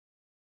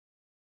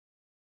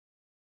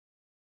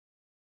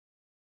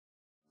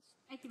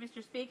Thank you,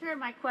 Mr. Speaker.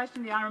 My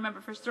question to the honourable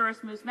member for Souris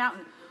Moose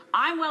Mountain.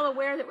 I'm well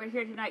aware that we're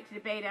here tonight to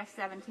debate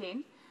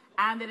S-17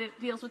 and that it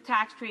deals with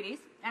tax treaties.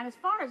 And as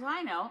far as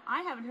I know,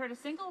 I haven't heard a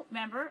single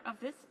member of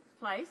this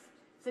place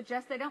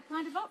suggest they don't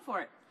plan to vote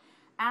for it.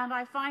 And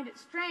I find it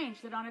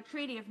strange that on a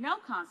treaty of no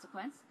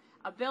consequence,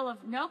 a bill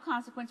of no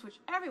consequence which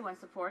everyone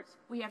supports,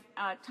 we have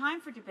time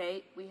for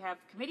debate, we have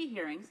committee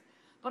hearings,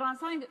 but on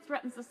something that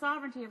threatens the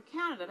sovereignty of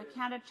Canada, the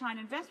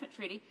Canada-China Investment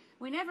Treaty,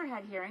 we never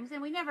had hearings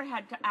and we never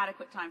had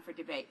adequate time for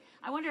debate.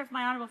 I wonder if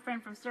my honourable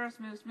friend from Souris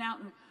Moose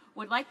Mountain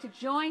would like to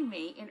join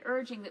me in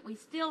urging that we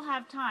still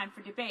have time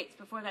for debates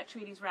before that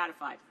treaty is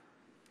ratified.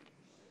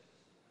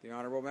 The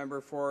honourable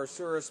member for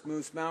Souris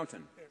Moose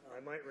Mountain. I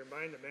might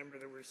remind the member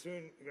that we're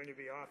soon going to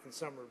be off in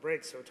summer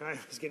break, so time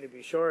is going to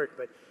be short.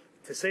 But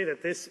to say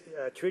that this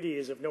treaty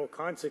is of no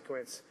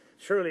consequence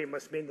surely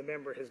must mean the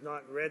member has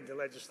not read the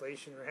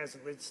legislation or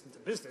hasn't listened to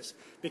business,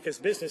 because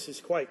business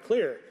is quite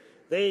clear.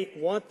 They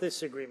want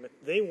this agreement.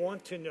 They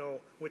want to know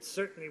with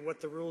certainty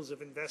what the rules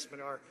of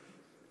investment are.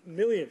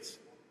 Millions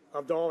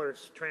of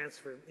dollars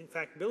transferred, in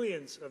fact,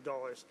 billions of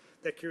dollars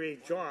that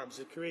create jobs,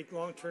 that create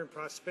long-term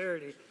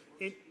prosperity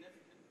in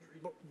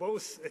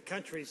both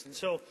countries. And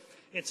so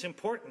it's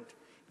important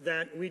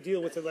that we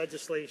deal with the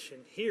legislation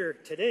here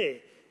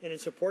today, and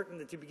it's important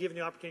that you be given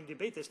the opportunity to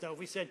debate this. Now, if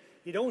we said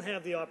you don't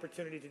have the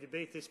opportunity to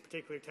debate this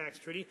particular tax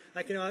treaty,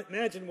 I can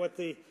imagine what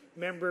the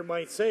member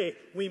might say.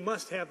 We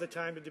must have the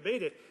time to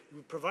debate it.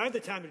 We provide the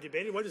time to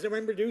debate it. What does the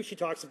member do? She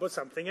talks about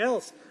something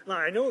else. Now,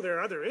 I know there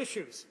are other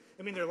issues.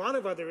 I mean, there are a lot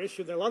of other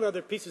issues, there are a lot of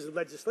other pieces of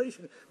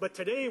legislation, but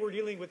today we're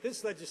dealing with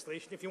this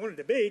legislation. If you want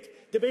to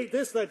debate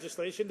this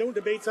legislation, don't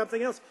debate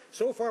something else.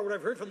 So far, what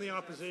I've heard from the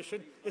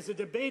opposition is a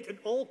debate on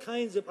all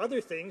kinds of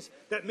other things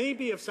that may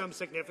be of some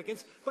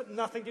significance, but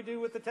nothing to do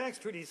with the tax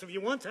treaty. So if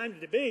you want time to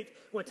debate,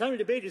 when time to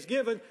debate is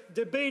given,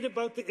 debate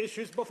about the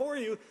issues before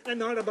you and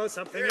not about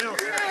something else.